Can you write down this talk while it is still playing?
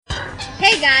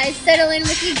Hey guys, settle in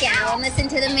with your gal and listen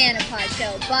to the Manapod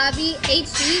Show. Bobby,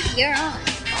 HD, you're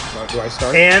on. Do I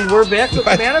start? And we're back with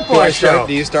the Manapod Show.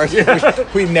 Do you start? Yeah.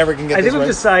 We never can get I this think we've right.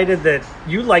 decided that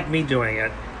you like me doing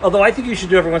it. Although I think you should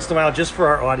do it every once in a while just for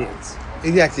our audience.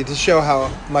 Exactly, to show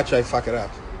how much I fuck it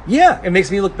up. Yeah, it makes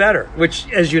me look better,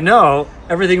 which, as you know,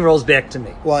 everything rolls back to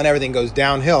me. Well, and everything goes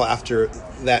downhill after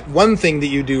that one thing that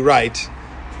you do right,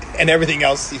 and everything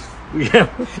else Yeah.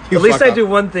 You At least fuck I up. do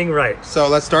one thing right. So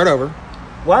let's start over.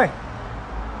 Why?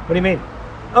 What do you mean?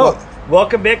 Oh, Well-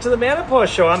 welcome back to the Manapod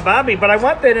Show. I'm Bobby, but I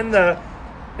want that in the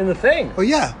thing. Well,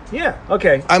 yeah. Yeah,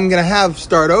 okay. I'm going to have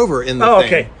start over in the Oh, thing.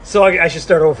 okay. So I should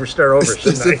start over, It's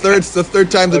shouldn't I? the third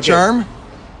time's the Okay. charm.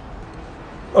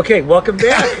 Okay, welcome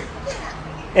back.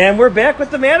 And we're back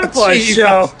with the Manapod Jeez,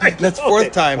 Show. that's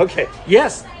fourth time. Okay,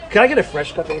 yes. Can I get a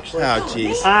fresh cup, actually? Oh,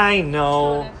 jeez. I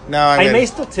know. No, I may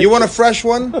still tip You want a you. fresh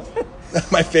one?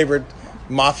 That's my favorite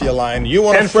mafia line. You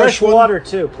want And a fresh one? water,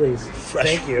 too, please. Fresh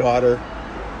Thank you. water.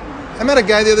 I met a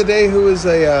guy the other day who was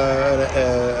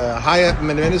a high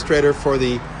administrator for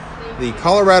the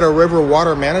Colorado River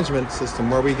Water Management System,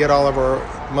 where we get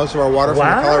most of our water from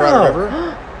the Colorado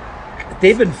River.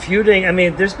 They've been feuding. I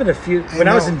mean, there's been a feud. When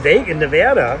I was in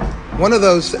Nevada. One of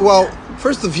those. Well,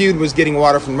 first the feud was getting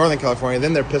water from Northern California.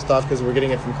 Then they're pissed off because we're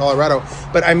getting it from Colorado.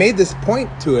 But I made this point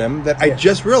to him that I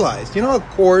just realized. You know how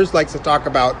Coors likes to talk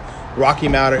about Rocky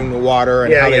Mountain water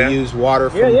and how they use water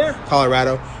from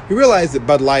Colorado. You realize that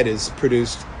Bud Light is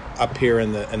produced up here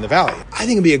in the valley. I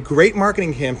think it'd be a great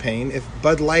marketing campaign if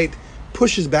Bud Light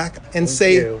pushes back and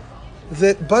say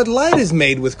that Bud Light is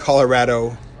made with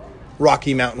Colorado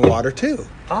Rocky Mountain water too.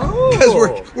 Oh,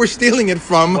 Because we're stealing it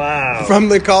from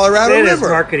the Colorado that River. is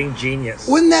marketing genius.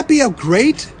 Wouldn't that be a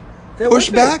great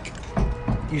pushback?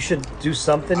 You should do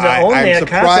something to I'm own that concept,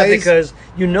 surprised. because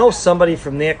you know somebody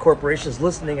from that corporation is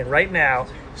listening and right now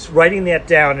is writing that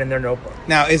down in their notebook.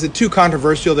 Now, is it too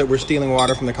controversial that we're stealing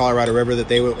water from the Colorado River that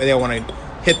they want to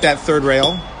hit that third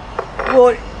rail?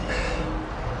 Well,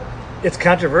 it's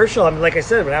controversial. I mean, like I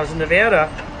said, when I was in Nevada,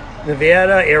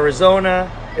 Arizona,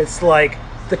 it's like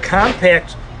the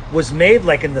compact was made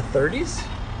like in the 30s.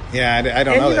 Yeah, I don't And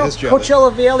know you the know, history of it.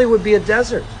 Coachella Valley would be a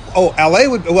desert. Oh, LA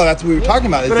would. Well, that's what we were talking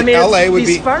about. But I mean, LA would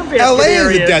these be. farm basket LA is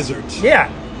areas, a desert. Yeah,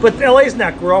 but LA's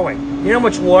not growing. You know how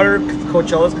much water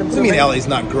Coachella's consuming? What do you mean LA's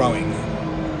not growing?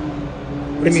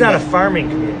 It's not a farming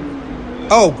community.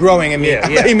 Oh, growing. I mean, Yeah, I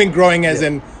yeah. thought you mean growing as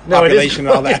in No, it is population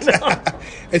and all that.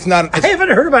 It's not. I haven't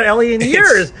heard about LA in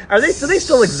years. Do they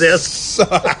still exist?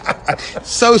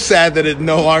 So sad that it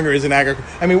no longer is an agriculture.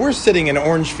 I mean, we're sitting in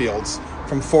orange fields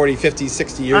from 40, 50,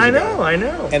 60 years ago. I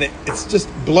know. And it's just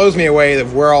blows me away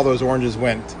of where all those oranges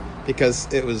went,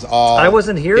 because it was all I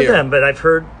wasn't here then, but I've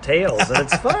heard tales, and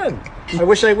it's fun. I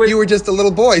wish I would. You were just a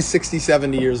little boy 60,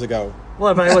 70 years ago.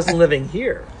 Well, but I wasn't living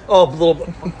here. Oh, a little bit.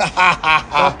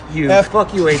 Fuck you.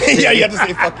 Fuck you, HD. Yeah, you have to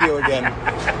say fuck you again.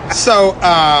 So,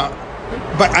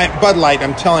 Bud Light,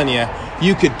 I'm telling you,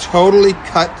 you could totally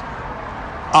cut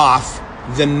off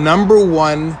the number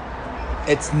one.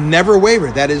 It's never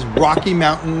wavered. That is Rocky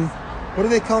Mountain. What do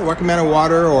they call it? Rocky Mountain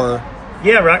water, or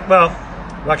Yeah,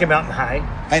 Rocky Mountain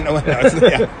High. I know.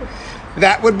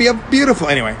 That would be a beautiful.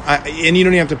 Anyway, and you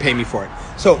don't even have to pay me for it.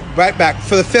 So right back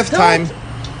for the fifth time.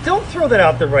 Don't throw that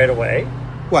out there right away.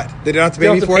 What? They don't have to pay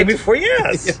You me don't for have to it? pay me for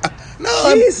yes. Yeah. No,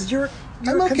 Jeez, you're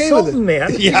I'm a okay consultant, with it.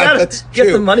 man. Yeah, You gotta that's get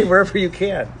true. the money wherever you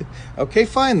can. Okay,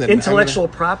 fine then. Intellectual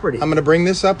property. I'm going to bring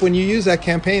this up when you use that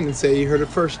campaign and say you heard it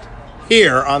first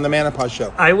here on the Manapod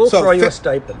Show. I will So, throw you a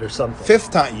stipend or something. Fifth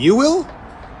time. You will?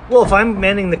 Well, if I'm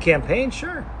manning the campaign,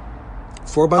 sure.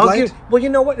 For Bud Light? Well, you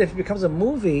know what? If it becomes a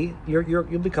movie, you'll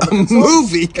become a A consultant.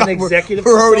 movie? An executive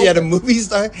We're already at a consultant. movie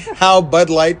star. How Bud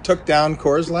Light took down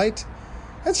Coors Light?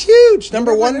 That's huge.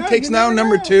 Number one takes You now never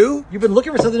number know. two. You've been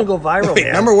looking for something to go viral, Wait,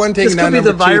 man. number one taking This down could be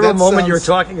the number two. viral That moment you were sounds-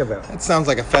 talking about. That sounds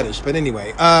like a fetish, but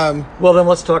anyway. Well, then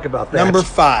let's talk about that. Number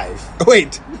 5.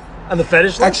 Wait. On the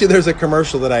fetish list? Actually, there's a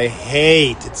commercial that I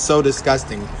hate. It's so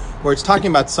disgusting, where it's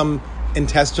talking about some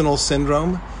intestinal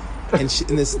syndrome, and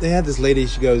they had this lady.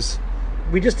 She goes,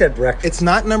 we just had breakfast. "It's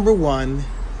not number 1.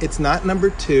 It's not number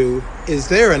 2. Is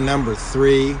there a number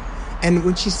 3?" And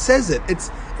when she says it,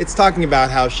 it's talking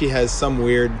about how she has some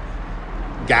weird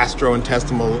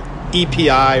gastrointestinal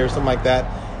EPI or something like that.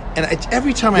 And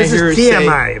every time This I hear is her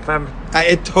TMI. say,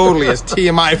 it totally is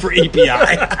TMI for EPI.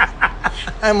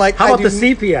 I'm like, How about the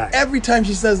CPI? Every time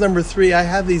she says number 3, I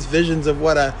have these visions of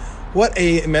what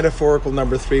a metaphorical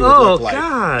number 3 would Oh, look like.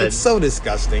 God. It's so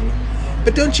disgusting.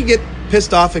 But don't you get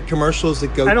pissed off at commercials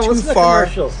that go I don't too listen to far?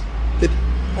 commercials. That,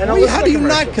 I don't Well, listen how to do you not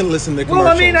commercials. can listen to commercials?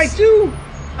 Well, I mean, I do.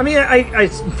 I mean, I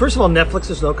first of all, Netflix,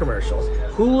 there's no commercials.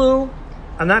 Hulu,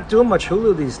 I'm not doing much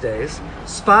Hulu these days.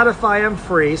 Spotify, I'm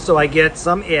free, so I get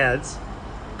some ads,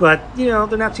 but they're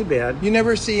not too bad. You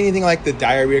never see anything like the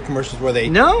diarrhea commercials where they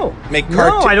I make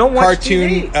don't watch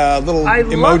cartoon TV. little I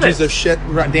love emojis it. of shit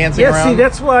dancing Yeah, around. see,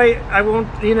 that's why I won't.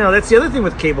 That's the other thing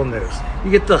with cable news. You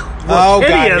get the most Oh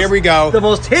hideous, God! Here we go. The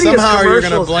most hideous Somehow you're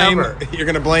commercials gonna blame. ever. You're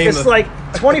gonna blame. It's like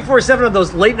 24/7 of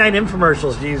those late night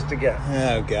infomercials you used to get.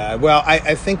 Oh God! Well,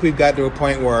 I think we've got to a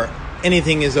point where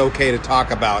anything is okay to talk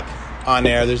about on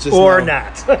air. There's just Or no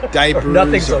not. diapers Or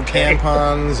nothing's or okay.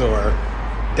 tampons or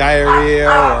diarrhea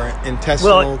or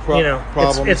intestinal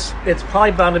problems. It's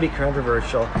probably bound to be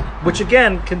controversial, which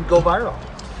again can go viral.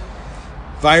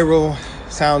 Viral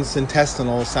sounds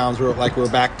intestinal. Sounds like we're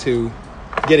back to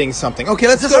getting something. Okay,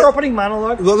 let's Is this our go. opening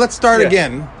monologue? Well, let's start Yeah.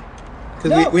 again.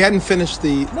 Because No. we hadn't finished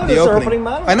the No, this is our opening. opening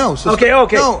monologue. I know. So Okay.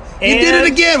 No, you did it And-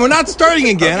 again. We're not starting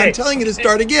again. Okay. I'm telling you to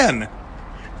start again.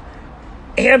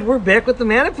 And we're back with the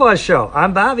Manipause Show.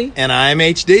 I'm Bobby. And I'm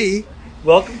HD.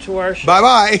 Welcome to our show. Bye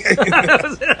bye.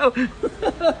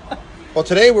 Well,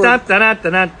 today we're Dun, dun,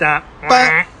 dun, dun, dun.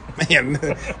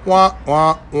 man. Wah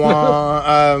wah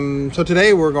wah. So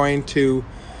today we're going to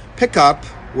pick up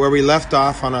where we left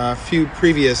off on a few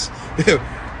previously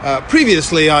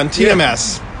on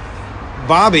TMS.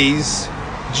 Bobby's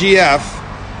GF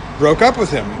broke up with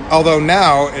him, although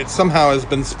now it somehow has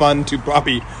been spun to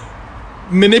Bobby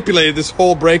manipulated this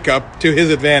whole breakup to his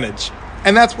advantage,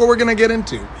 and that's what we're going to get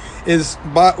into.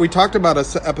 We talked about an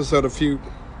episode a few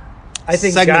I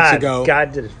think segments ago.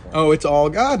 God did it for me. Oh, it's all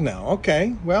God now.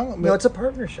 Okay, well, No, it's a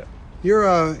partnership. you're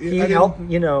a. He I helped,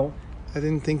 I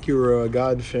didn't think you were a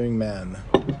God-fearing man.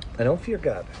 I don't fear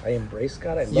God. I embrace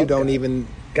God. I love You don't God. even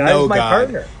God know is my God.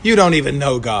 partner. You don't even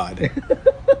know God.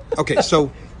 Okay,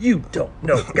 so You don't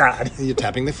know God. you're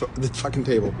tapping the fucking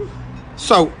table.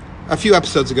 So a few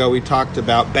episodes ago, we talked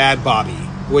about Bad Bobby,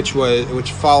 which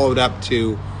followed up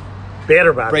to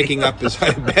Batter Bobby. breaking up his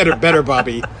better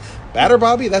Bobby. Batter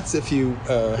Bobby? That's if you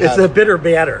It's a bitter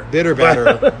batter. bitter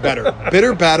batter better.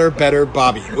 Bitter batter better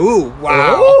Bobby. Ooh,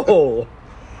 wow. Oh.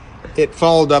 It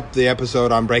followed up the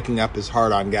episode on breaking up his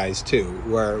hard on guys too,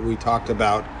 where we talked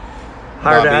about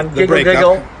Hard Bobby, on. the Giggle, breakup.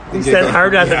 giggle. The He said giggle.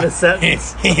 hard on Yeah. in a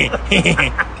sentence.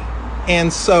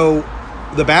 And so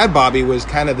the Bad Bobby was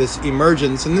kind of this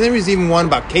emergence, and then there was even one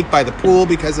about Cake by the Pool,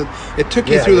 because it took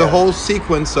you Yeah, through the yeah. whole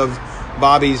sequence of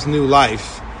Bobby's new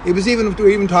life. It was we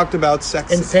even talked about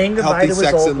sex And saying goodbye healthy to his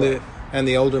sex old and life.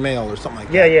 the older male or something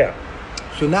like Yeah, that. yeah.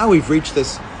 So now we've reached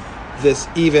this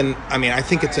even, I mean, I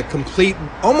think it's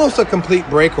almost a complete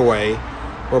breakaway,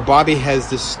 where Bobby has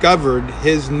discovered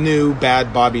his new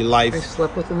Bad Bobby I life.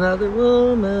 slept with another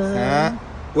woman.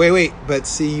 Wait, but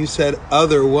see, you said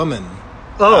other woman.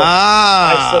 Oh,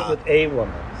 Ah. I slept with a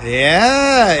woman.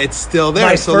 Yeah, it's still there.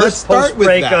 My So first let's start with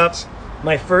post-breakup, that.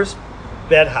 my first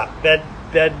bed.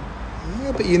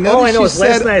 Yeah, but you notice I know, you it's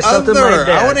last said night I slept with my other. I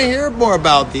dad. want to hear more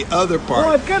about the other part. Oh,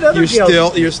 I've got other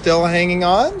deals. You're still hanging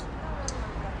on?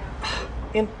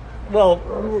 Well,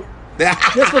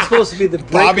 this was supposed to be the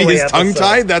Bobby breakaway is episode.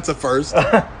 tongue-tied? That's a first.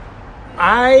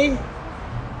 I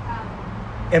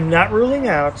am not ruling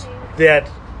out that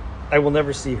I will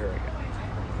never see her again.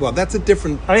 Well, that's a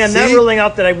different... I mean, I'm not See? ruling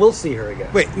out that I will see her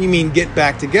again. Wait, you mean get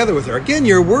back together with her? Again,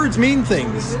 your words mean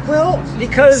things. Well,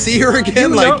 because See her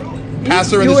again, you like, know-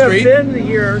 pass her in you the street? have been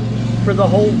here for the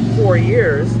whole 4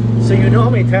 years, so you know how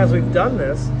many times we've done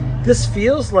this. This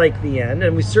feels like the end,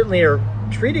 and we certainly are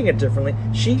treating it differently.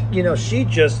 She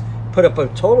just put up a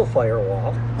total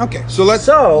firewall. Okay, so let's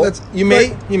you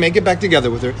may get back together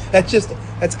with her.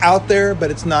 That's out there, but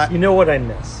it's not. You know what I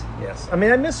miss? Yes, I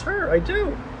mean I miss her. I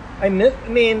do. I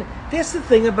mean, that's the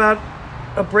thing about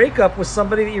a breakup with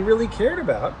somebody that you really cared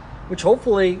about, which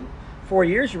hopefully 4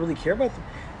 years you really care about them.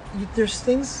 There's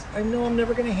things I know I'm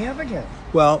never going to have again.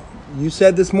 Well, you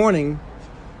said this morning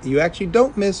you actually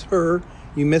don't miss her.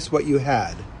 You miss what you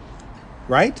had,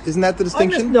 right? Isn't that the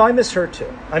distinction? I miss her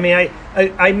too. I mean,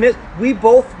 I miss. We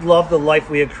both love the life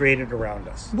we had created around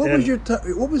us. What And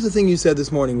was the thing you said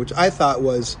this morning, which I thought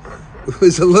was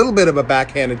a little bit of a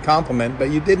backhanded compliment, but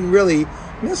you didn't really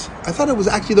miss. I thought it was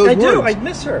actually those I words. do. I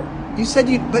miss her. You said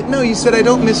you said I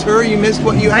don't miss her. You missed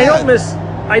what you had.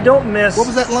 I don't miss. What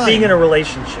was that line? Being in a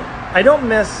relationship. I don't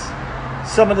miss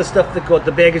some of the stuff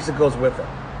the baggage that goes with it.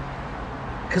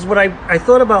 Because what I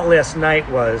thought about last night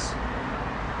was,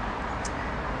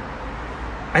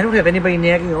 I don't have anybody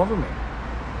nagging over me.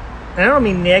 And I don't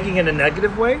mean nagging in a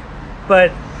negative way,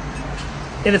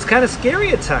 and it's kind of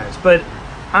scary at times, but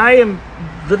I am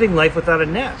living life without a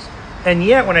net. And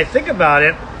yet, when I think about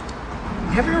it,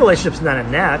 having a relationship's not a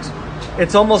net.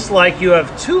 It's almost like you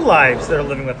have two lives that are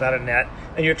living without a net,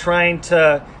 and you're trying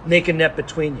to make a net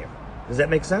between you. Does that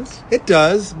make sense? It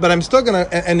does, but I'm still gonna.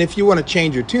 And if you want to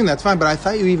change your tune, that's fine. But I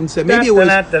thought you even said maybe it was.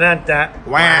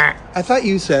 Wah. I thought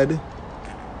you said,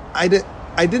 I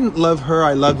didn't love her.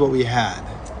 I loved what we had.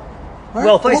 Right?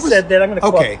 Well, if I said that, I'm going to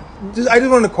okay. I just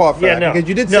wanted to qualify that because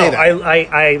you did say that.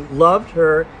 I loved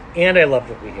her and I loved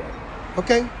what we had.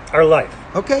 Okay. Our life.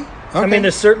 Okay. I mean,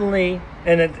 there's certainly,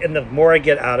 and the more I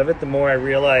get out of it, the more I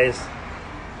realize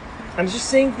I'm just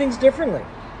seeing things differently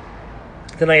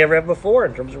than I ever have before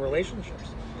in terms of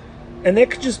relationships. And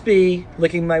that could just be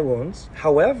licking my wounds.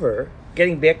 However,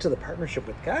 getting back to the partnership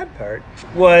with God part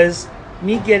was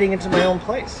me getting into my own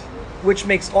place, which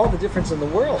makes all the difference in the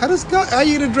world. How are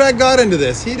you going to drag God into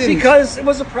this? He didn't. Because it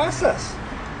was a process.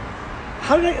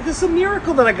 This is a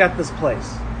miracle that I got this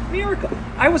place. Miracle.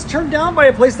 I was turned down by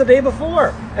a place the day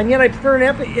before, and yet I put an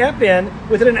app in.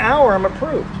 Within an hour, I'm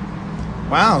approved.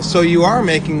 Wow. So you are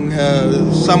making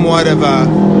somewhat of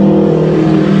a.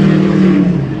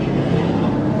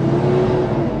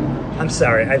 I'm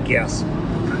sorry. I guess.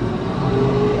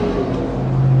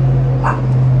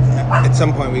 At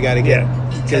some point, we got to get.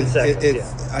 10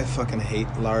 seconds. I fucking hate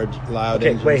loud Okay,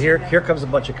 engines. wait. Here comes a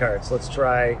bunch of cards. Let's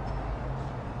try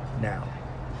now.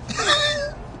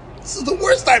 This is the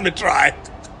worst time to try.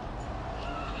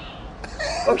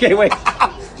 Okay, wait.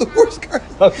 The worst cars.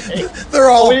 Okay.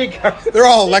 They're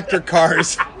all electric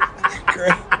cars.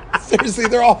 Great. Seriously,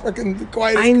 they're all fucking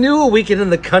quiet. I knew a weekend in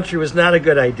the country was not a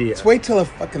good idea. Let's wait till a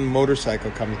fucking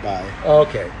motorcycle comes by.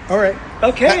 Okay. All right.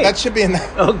 Okay. That should be in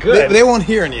that. Oh, good. They won't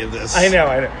hear any of this. I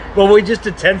know. Well, we just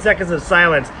did 10 seconds of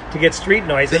silence to get street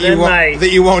noise.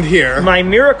 That you won't hear. My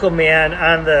Miracle Man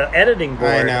on the editing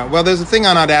board. I know. Well, there's a thing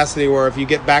on Audacity where if you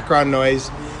get background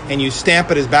noise and you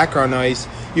stamp it as background noise,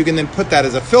 you can then put that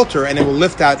as a filter and it will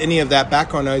lift out any of that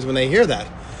background noise when they hear that.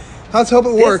 Let's hope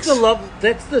it works.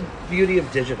 That's the beauty of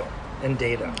digital and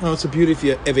data. Oh, it's the beauty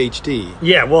of HD.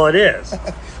 Yeah, well, it is.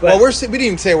 Well, we didn't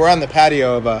even say we're on the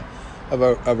patio of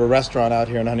a restaurant out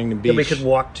here in Huntington Beach that we could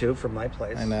walk to from my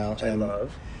place. I know, which I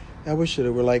love. I wish it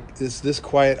were like this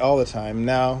quiet all the time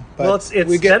now. But well, it's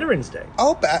Veterans Day.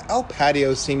 All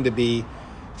patios seem to be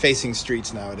facing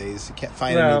streets nowadays. You can't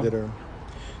find any that are.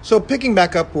 So picking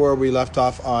back up where we left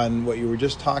off on what you were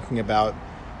just talking about.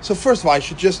 So first of all, I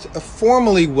should just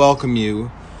formally welcome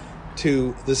you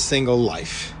to the single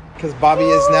life. Because Bobby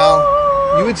is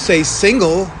now, you would say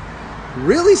single,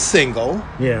 really single.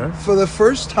 Yeah. For the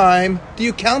first time. Do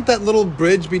you count that little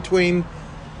bridge between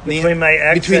my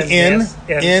ex between and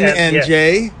N and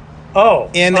J? Oh.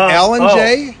 N, L, and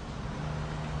J?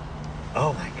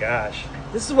 Oh my gosh.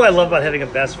 This is what I love about having a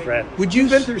best friend. You've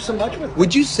been through so much with me.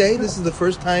 Would you say this is the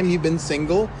first time you've been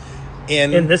single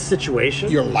in this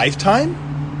situation? Your lifetime?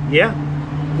 Yeah.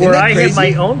 Where I have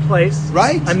my own place.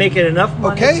 Right. I'm making enough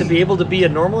money to be able to be a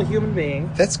normal human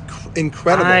being. That's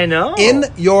incredible. I know. In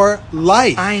your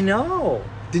life. I know.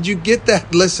 Did you get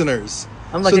that, listeners?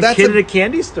 I'm like a kid at a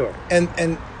candy store.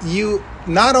 And you,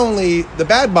 not only, the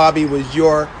Bad Bobby was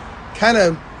your kind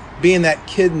of being that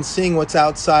kid and seeing what's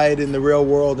outside in the real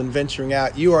world and venturing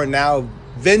out. You are now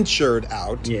ventured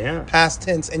out. Yeah. Past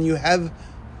tense. And you have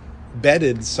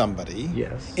bedded somebody.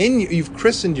 Yes. You've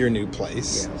christened your new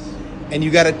place. Yes. And you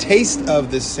got a taste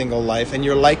of this single life and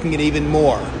you're liking it even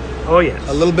more. Oh, yes.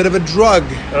 A little bit of a drug.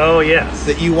 Oh, yes.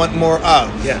 That you want more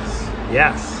of. Yes.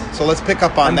 Yes. So let's pick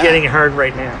up on that. I'm getting hard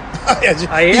right now. He's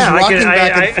rocking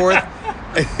back and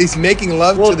forth. He's making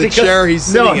love to the chair he's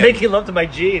sitting in. No, I'm making love to my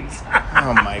jeans.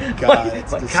 Oh, my God.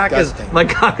 It's disgusting. My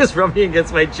cock is rubbing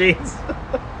against my jeans.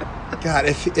 God,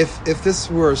 if this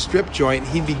were a strip joint,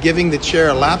 he'd be giving the chair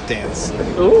a lap dance.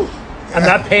 Ooh. I'm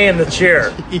not paying the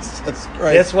chair. Jesus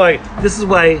Christ. This is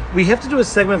why we have to do a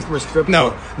segment from a strip club. No,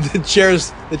 the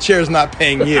chair's not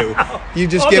paying you. You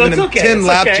just given him 10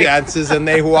 lap dances and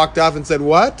they walked off and said,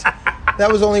 "What? That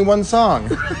was only one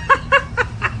song."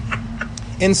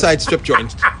 Inside strip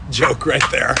joint joke right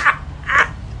there.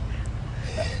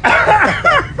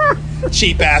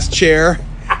 Cheap ass chair.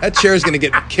 That chair's going to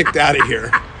get kicked out of here.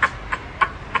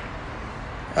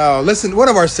 Oh, listen, one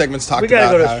of our segments talked about... We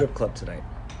got to go to a strip club tonight.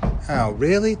 Oh,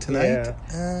 really? Tonight?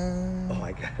 Yeah. Oh,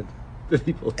 my God.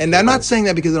 And I'm not saying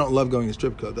that because I don't love going to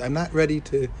strip clubs. I'm not ready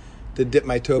to dip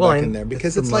my toe back in there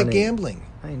because it's like gambling.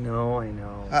 I know.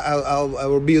 I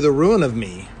will be the ruin of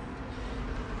me.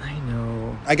 I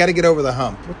know. I got to get over the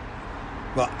hump.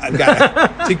 Well, I've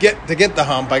got to get the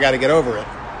hump. I got to get over it.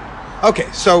 Okay,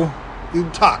 so you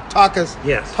talk us.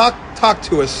 Yes. Talk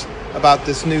to us about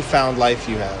this newfound life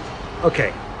you have.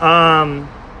 Okay.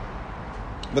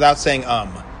 Without saying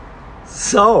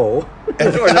So.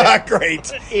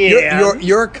 Great.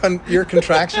 Your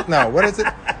contraction. No, what is it?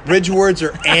 Bridge words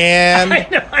are and.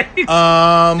 I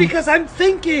know. Because I'm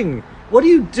thinking. What do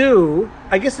you do?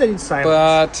 I guess I need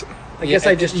silence. But I guess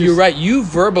I just you're right. You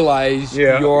verbalize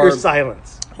your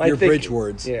silence. Your thinking. bridge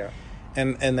words. Yeah.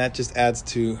 And that just adds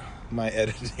to my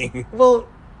editing. Well,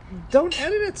 don't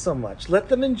edit it so much. Let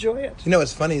them enjoy it. You know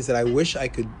what's funny is that I wish I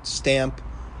could stamp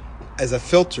as a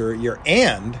filter your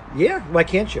 "and." Yeah, why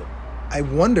can't you? I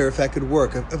wonder if that could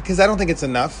work, because I don't think it's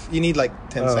enough. You need like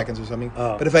 10 seconds or something.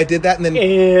 Oh. But if I did that and then And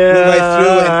move right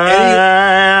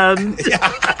through and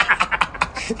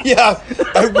yeah,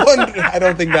 I wonder. I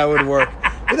don't think that would work.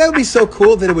 But that would be so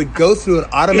cool that it would go through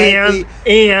and automatically.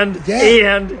 And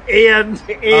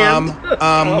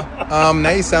Now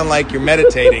you sound like you're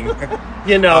meditating.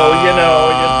 you know.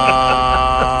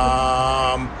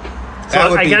 That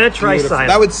would I be gotta try beautiful.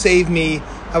 silence. That would save me.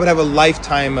 I would have a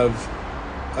lifetime of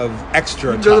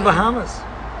extra time. Go to the Bahamas.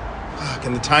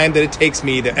 And the time that it takes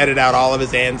me to edit out all of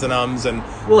his ands and ums and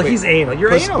He's anal.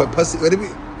 You're anal. But pussy.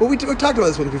 We talked about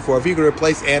this one before. If you could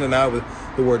replace "and" and "out" with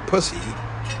the word "pussy,"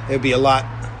 it would be a lot,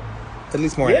 at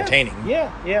least more entertaining.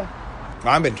 Yeah.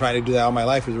 I've been trying to do that all my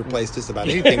life, is replace just about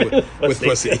anything with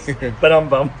pussy. But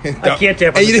bum. I can't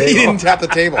tap on the You table. didn't tap the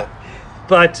table.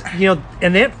 But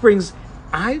and that brings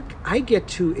I get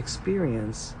to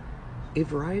experience a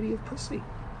variety of pussy.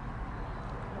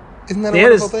 Isn't that a That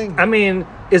wonderful is, thing? I mean,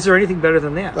 is there anything better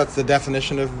than that? That's the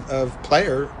definition of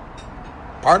player.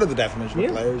 Part of the definition Yeah.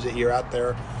 of player is that you're out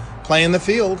there playing the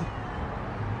field.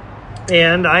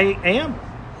 And I am.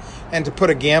 And to put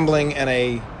a gambling and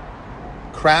a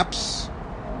craps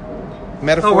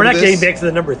metaphor Oh, we're to not this, getting back to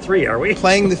the number 3, are we?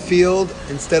 playing the field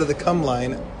instead of the come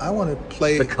line. I want to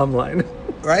play The cum line.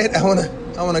 right. I want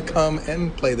to come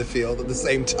and play the field at the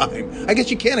same time. I guess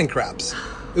you can in craps.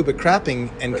 Ooh, but crapping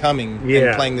and coming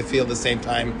and playing the field at the same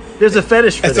time. There's a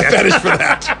fetish for It's that. a fetish for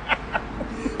that.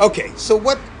 Okay, so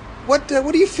what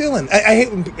are you feeling? I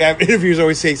hate when interviewers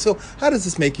always say, "So, how does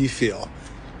this make you feel?"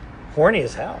 Horny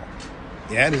as hell.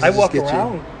 Yeah, does it I just walk get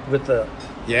around with the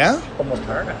Yeah. almost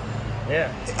hard on. Yeah.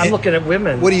 I'm looking at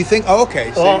women. What do you think? Oh,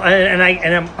 okay. So Oh,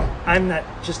 I'm not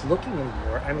just looking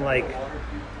anymore. I'm like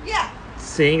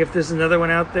seeing if there's another one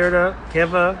out there to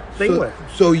have a thing with.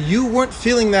 so you weren't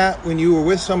feeling that when you were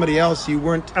with somebody else. You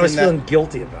weren't. I was in that- feeling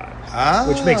guilty about it,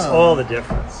 which makes all the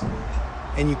difference.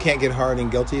 And you can't get hard and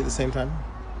guilty at the same time.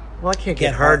 Well, I can't get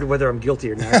Can't hard hard. whether I'm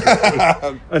guilty or not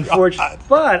guilty. Unfortunately.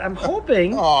 But I'm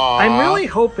hoping, Aw. I'm really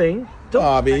hoping,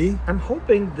 Bobby. I'm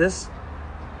hoping this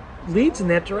leads in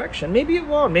that direction. Maybe it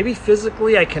won't. Maybe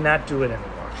physically I cannot do it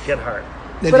anymore. Get hard. Now,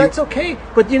 But do you- that's okay.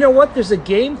 But you know what? There's a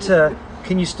game to,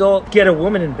 can you still get a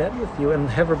woman in bed with you and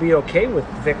have her be okay with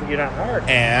the fact that you're not hard?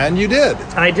 And you did.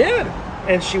 I did.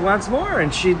 And she wants more.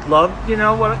 And she'd love, you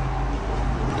know what?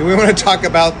 Do we want to talk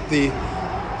about the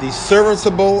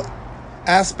serviceable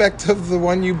aspect of the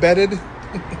one you bedded?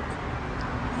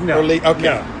 No. Okay. No.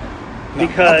 No.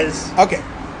 Because Okay.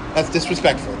 That's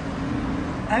disrespectful.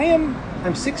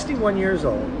 I'm 61 years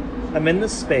old. I'm in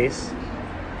this space.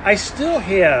 I still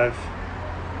have,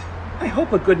 I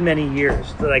hope, a good many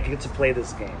years that I get to play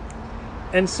this game.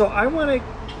 And so I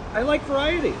like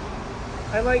variety.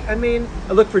 I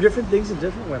look for different things in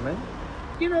different women.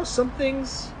 You know, some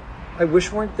things I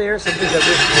wish weren't there, some things I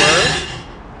wish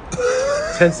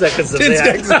were. 10 seconds of 10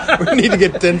 that. seconds. We need to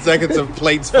get 10 seconds of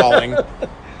plates falling.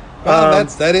 Well,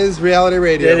 that is reality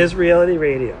radio. That is reality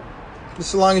radio.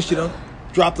 Just so long as you don't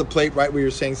drop the plate right where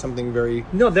you're saying something very...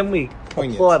 No, then we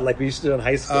Poignant. applaud like we used to do in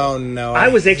high school. Oh, no. I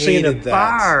was actually in a hated that.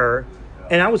 bar,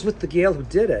 and I was with the gal who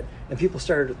did it, and people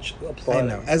started I applauding.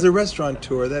 know. As a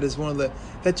restaurateur, that is one of the...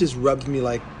 That just rubs me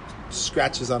like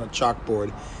scratches on a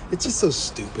chalkboard. It's just so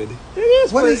stupid. It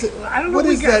is. What but is it? I don't know. What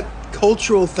we is got- that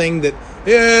cultural thing that...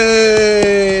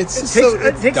 Yay! It's It just takes, so... it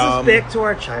It's takes dumb. us back to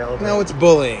our childhood. No, it's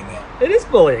bullying. It is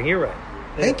bullying. You're right.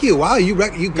 Thank you. Wow, you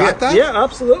got that? Yeah,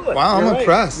 absolutely. Wow, I'm You're right.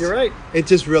 impressed. You're right. It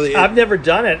just really... I've never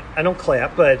done it. I don't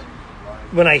clap, but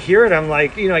when I hear it, I'm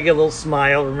like, I get a little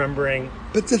smile remembering.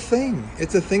 But it's a thing.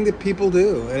 It's a thing that people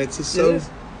do, and it's just It so... is.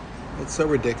 It's so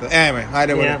ridiculous. Anyway, I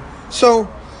don't Yeah. want to...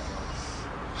 So,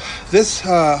 this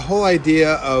whole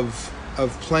idea of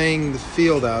playing the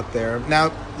field out there...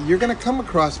 Now, you're going to come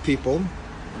across people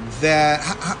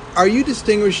that... Are you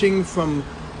distinguishing from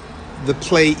the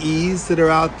playees that are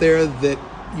out there that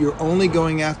you're only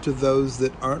going after those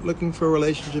that aren't looking for a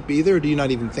relationship either, or do you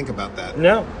not even think about that?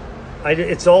 No,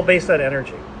 it's all based on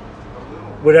energy.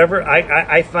 Whatever,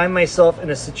 I find myself in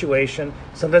a situation,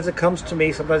 sometimes it comes to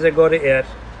me, sometimes I go to it,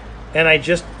 and I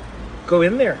just go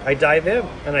in there. I dive in,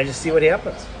 and I just see what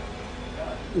happens.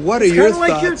 What are It's your kind of like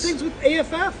thoughts? your things with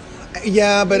AFF.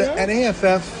 Yeah, but You know? at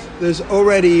AFF, there's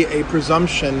already a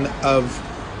presumption of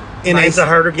Mine's a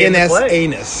harder game to play.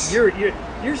 anus. Yours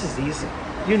is easy.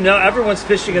 You know, everyone's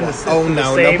fishing in the same. Oh, no, the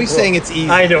same don't be pool. saying it's easy.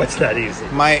 I know it's not easy.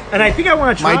 And I think I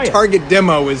want to try my it. target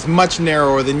demo is much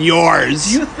narrower than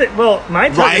yours. You think? Well, my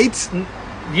target, Right?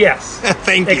 Yes.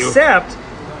 Thank you. Except,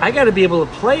 I got to be able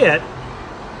to play it,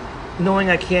 knowing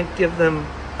I can't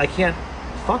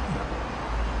fuck them.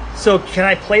 So can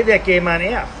I play that game on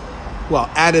F? Well,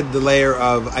 added the layer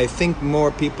of, I think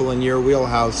more people in your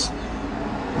wheelhouse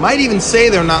might even say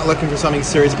they're not looking for something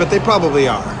serious, but they probably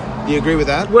are. Do you agree with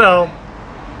that? Well,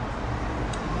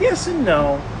 yes and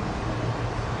no.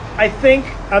 I think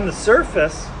on the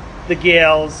surface, the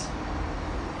gals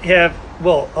have,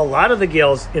 well, a lot of the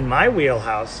gals in my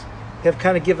wheelhouse have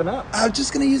kind of given up. I was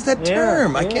just going to use that Yeah,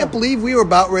 term. I yeah. can't believe we were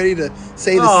about ready to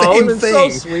say the Oh, same that's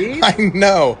thing. so sweet. I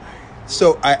know.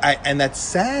 So and that's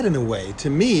sad in a way. To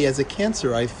me, as a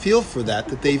cancer, I feel for that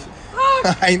they've.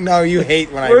 I know you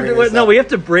hate when I bring this No, up. we have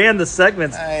to brand the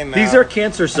segments. I know. These are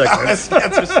cancer segments.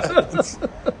 Cancer segments.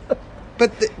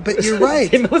 But you're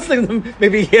right. Most of them may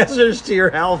be hazardous to your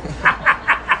health.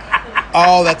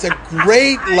 Oh, that's a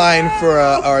great line for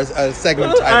a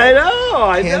segment title. I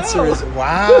know. Cancer is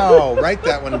wow. Write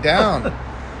that one down.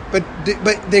 But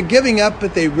they're giving up,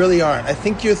 but they really aren't. I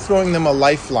think you're throwing them a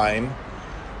lifeline,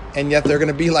 and yet they're going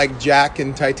to be like Jack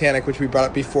in Titanic, which we brought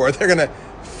up before. They're going to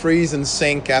freeze and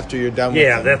sink after you're done with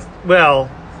them. That's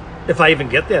if I even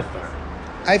get that far.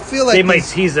 I feel like They might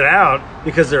tease it out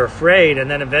because they're afraid, and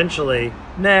then eventually,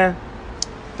 nah.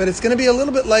 But it's going to be a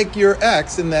little bit like your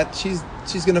ex in that she's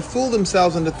going to fool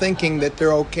themselves into thinking that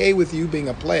they're okay with you being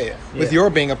a player, with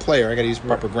your being a player. I got to use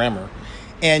proper grammar,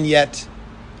 and yet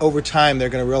over time they're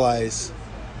going to realize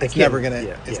it's never going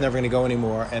to go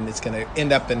anymore, and it's going to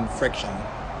end up in friction.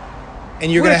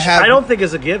 And you're going to have. I don't think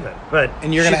is a given, but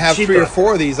and you're going to have 3 or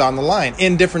 4 of these on the line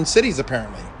in different cities,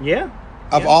 apparently. Yeah.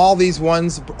 Of all these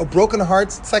ones, broken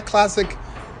hearts. It's like classic.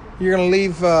 You're going to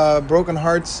leave broken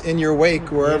hearts in your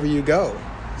wake wherever you go.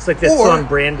 It's like that song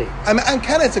Brandy. I'm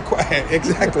kind of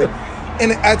exactly,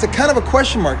 and it's a kind of a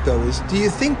question mark though. Is do you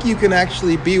think you can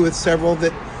actually be with several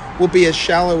that will be as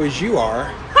shallow as you are?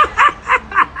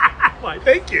 Why?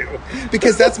 Thank you.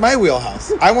 Because that's my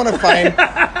wheelhouse. I want to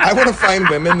find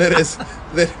women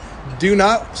that do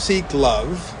not seek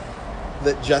love,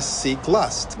 that just seek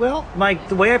lust. Well, Mike,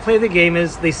 the way I play the game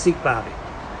is they seek Bobby.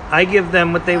 I give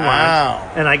them what they want,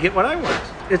 and I get what I want.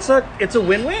 It's a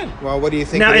win-win. Well, what do you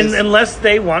think now? it is? Unless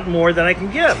they want more than I can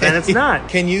give, and it's not.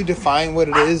 Can you define what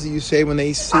it is you say when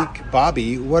they seek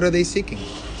Bobby? What are they seeking?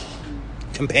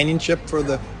 Companionship for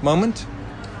the moment?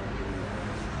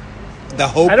 The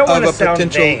hope I don't of want a to sound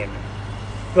potential. vain,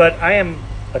 but I am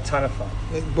a ton of fun.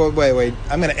 Wait.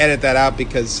 I'm going to edit that out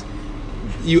because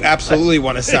you absolutely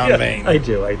want to sound vain. I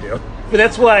do. But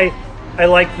that's why I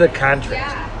like the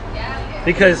contrast.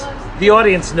 Because the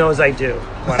audience knows I do.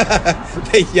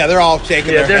 They're all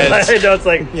shaking their heads. I know, it's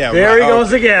like, there he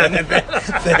goes again.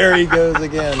 There he goes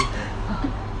again.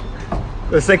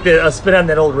 It's like a spin on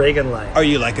that old Reagan line. Are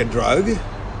you like a drug?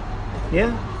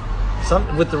 Yeah.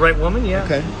 With the right woman, yeah.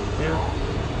 Okay.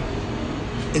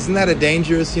 Yeah. Isn't that a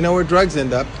dangerous, where drugs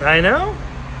end up? I know.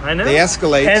 They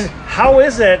escalate. And how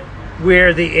is it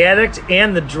where the addict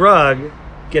and the drug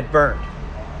get burned?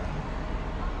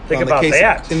 Think about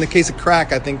that. In the case of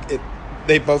crack, I think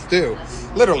they both do.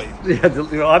 Literally.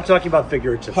 Yeah, I'm talking about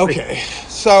figuratively. Okay.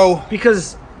 So.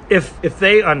 Because if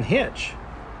they unhitch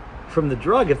from the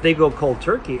drug, if they go cold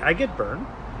turkey, I get burned.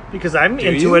 Because I'm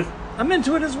into it. I'm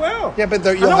into it as well. Yeah, but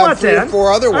you'll have 3 or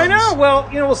 4 other ones. I know. Well,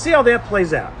 we'll see how that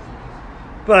plays out.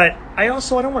 But I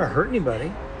don't want to hurt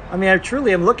anybody. I mean, I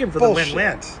truly am looking for the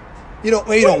win-win. You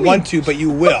don't want to, but you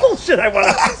will. Bullshit, I want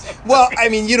to. Well, I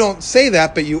mean, you don't say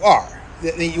that, but you are.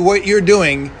 What you're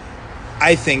doing,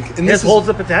 I think, and this holds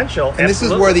the potential. And this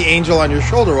is where the angel on your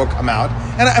shoulder will come out.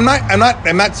 And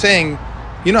I'm not saying,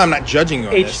 I'm not judging you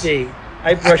on this. HD.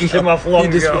 I brushed him off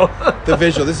long ago. The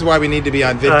visual. This is why we need to be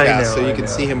on vidcast, so you can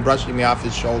see him brushing me off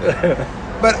his shoulder.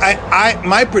 But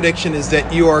my prediction is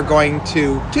that you are going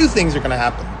to. 2 things are going to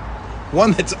happen.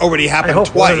 One that's already happened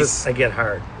twice. One of us I get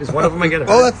hard. Is one of them I get hard?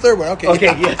 Oh, that's the third one. Okay.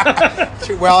 Okay.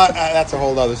 Yeah. Well, that's a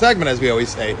whole other segment, as we always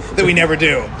say, that we never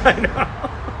do. I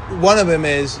know. One of them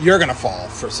is you're going to fall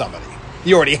for somebody.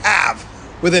 You already have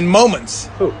within moments.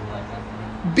 Who?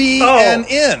 B and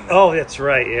N. Oh, that's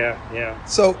right. Yeah.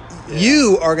 So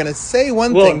you are going to say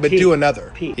one thing but do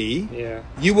another. P. Yeah.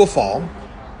 You will fall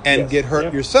and get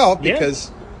hurt yourself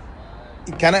because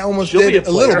you kind of almost did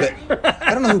a little bit.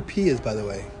 I don't know who P is, by the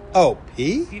way. Oh,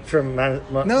 P? From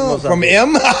from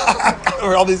M?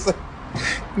 Or all these.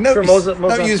 No, from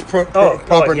don't use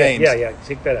proper names. Yeah.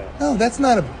 Take that out. No, that's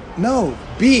not no.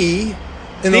 B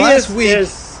in B the last week is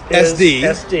SD.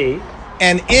 SD.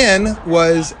 And N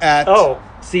was at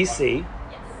CC.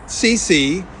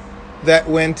 CC that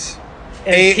went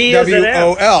And P is an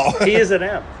M. AWOL. P is an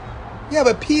M. Yeah,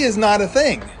 but P is not a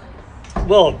thing.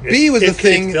 Well, B was the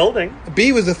thing. It's building.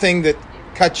 B was the thing that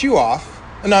cut you off.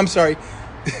 No, I'm sorry.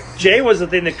 J was the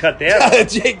thing that cut that off.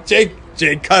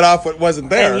 Jake cut off what wasn't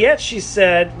there. And yet she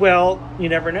said, well, you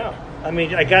never know. I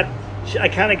mean, I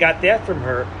kind of got that from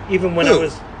her, even when I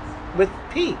was with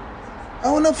P.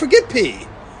 Oh, no, forget P.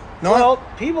 No, Well,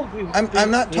 people...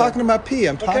 I'm not talking about P.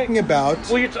 I'm talking about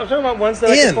Well, I'm talking about ones that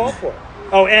I N. can fall for.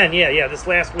 Oh, N, yeah, this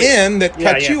last week. N that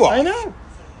cut you off. I know.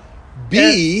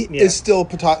 B And- yeah. is still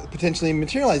potentially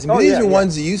materializing. But Oh, these yeah, are yeah.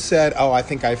 ones that you said, oh, I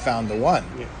think I found the one.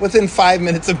 Yeah. Within 5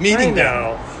 minutes of meeting I them.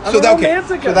 know. I'm a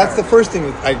romantic so that's the first thing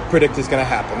that I predict is going to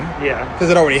happen. Yeah. Because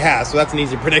it already has, so that's an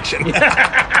easy prediction. Isn't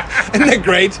that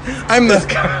great? I'm the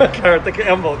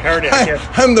Karnak,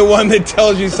 yeah. I'm the one that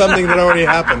tells you something that already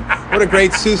happened. What a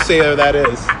great soothsayer that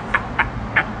is.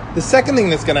 The second thing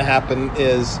that's going to happen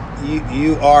is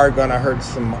you are going to hurt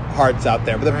some hearts out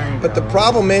there. But the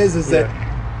problem is that.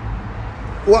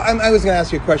 Well, I was going to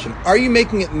ask you a question. Are you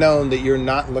making it known that you're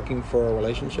not looking for a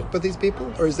relationship with these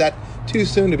people, or is that too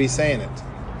soon to be saying it?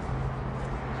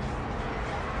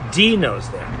 D knows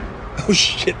that. Oh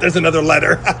shit! There's another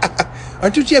letter.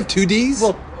 Don't you have two D's?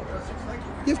 Well,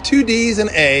 you have two D's and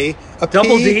A.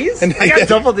 double P, D's? And I got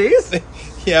double D's?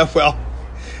 Yeah, well,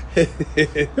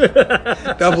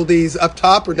 double D's up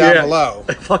top or down below?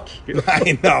 Fuck you.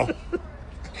 I know.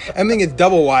 I think it's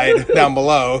double wide down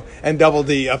below and double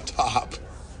D up top.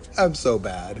 I'm so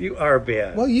bad. You are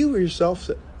bad. Well, you yourself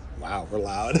said, wow, we're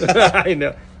loud. I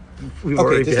know.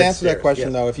 Okay, just answer that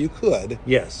question, though, if you could.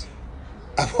 Yes.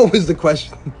 What was the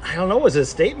question? I don't know. It was a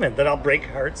statement that I'll break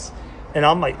hearts, and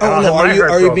I'll like. Oh, I'll no, have my heart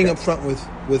are you broken. being upfront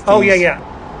with Oh, these?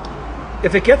 yeah.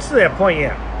 If it gets to that point,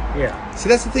 yeah. See,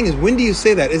 that's the thing is, when do you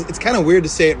say that? It's kind of weird to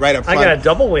say it right up I front. got a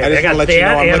double win. I just got wanna that, let you know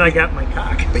I'm and I looking- got my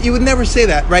cock. But you would never say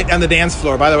that right on the dance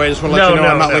floor. By the way, I just want to let you know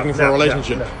I'm not looking for a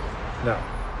relationship. No.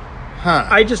 Huh.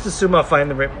 I just assume I'll find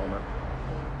the right moment.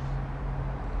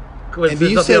 Because And there's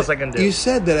you nothing said, else I can do. You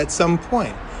said that at some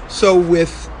point. So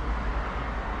with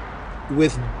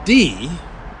D,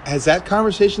 has that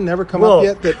conversation never come up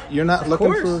yet? That you're not looking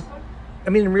course. for? I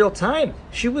mean, in real time,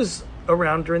 she was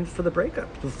around for the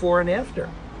breakup, before and after.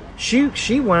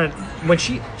 She wanted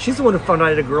she's the one who found out I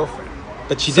had a girlfriend.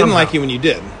 But she didn't Somehow. like you when you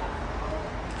did.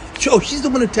 Oh, she's the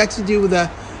one who texted you with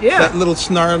that little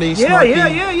snarky.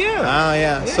 Yeah. Ah,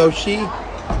 yeah. So she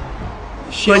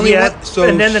But only yet, went, so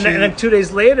and then she, and then 2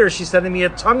 days later, she's sending me a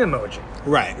tongue emoji.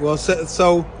 right. Well,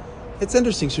 so it's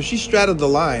interesting. So she straddled the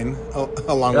line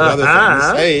along with other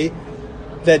Uh-huh. things. Hey,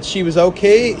 that she was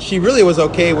okay. She really was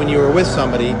okay when you were with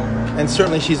somebody, and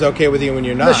certainly she's okay with you when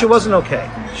you're not. No, she wasn't okay.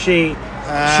 She did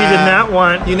not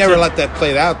want. You never to, let that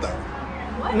play out, though.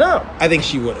 No. I think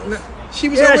she would have. She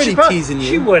was Yeah, already she probably, teasing you.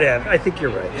 She would have. I think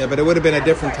you're right. Yeah, but it would have been a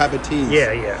different type of tease.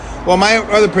 Yeah. Well, my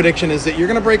other prediction is that you're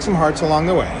going to break some hearts along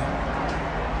the way,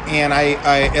 and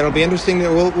I it'll be interesting that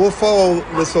we'll follow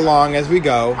this along as we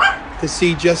go to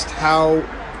see just how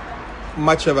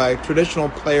much of a traditional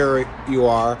player you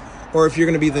are, or if you're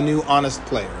going to be the new honest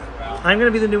player. I'm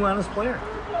going to be the new honest player.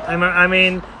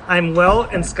 I'm well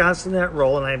ensconced in that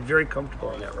role, and I'm very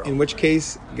comfortable in that role. In which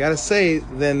case, gotta say,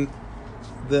 then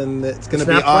it's going to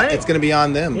be not on. playing. It's going to be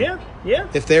on them. Yeah.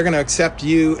 If they're going to accept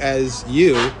you as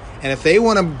you, and if they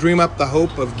want to dream up the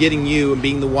hope of getting you and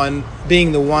being the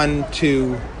one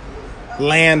to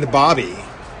land Bobby,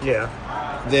 Yeah.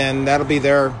 then that'll be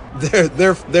their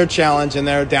challenge and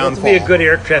their Have downfall. to be a good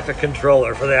air traffic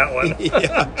controller for that one.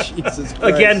 Yeah, Jesus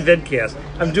Christ. Again, VidCast.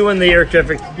 I'm doing the air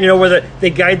traffic. You know where they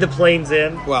guide the planes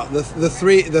in. Well,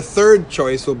 the third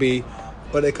choice will be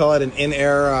what they call it, an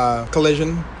in-air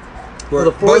collision, where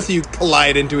Well, the fourth- both of you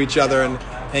collide into each other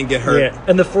and get hurt. Yeah.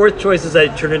 And the fourth choice is I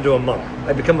turn into a monk.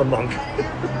 I become a monk.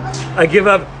 I give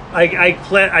up.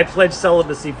 I pledge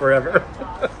celibacy forever.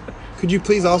 Could you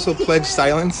please also pledge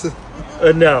silence?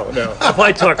 No. If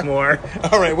I talk more.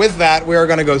 All right, with that, we are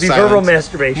going to go Be silent. verbal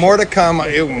masturbation. More to come.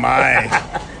 Oh, my.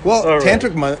 Well, All right.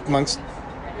 tantric monks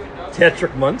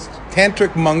Tantric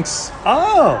monks.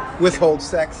 Oh. withhold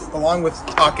sex, along with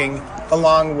talking,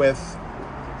 along with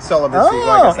celibacy.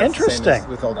 Well, I guess that's the same as Interesting.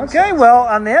 withholding Okay, sex. well,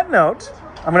 on that note,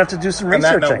 I'm going to have to do some On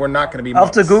that researching. note, we're not going to be I'll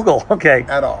have to monks. Google. Okay.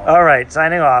 At all. All right,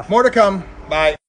 signing off. More to come. Bye.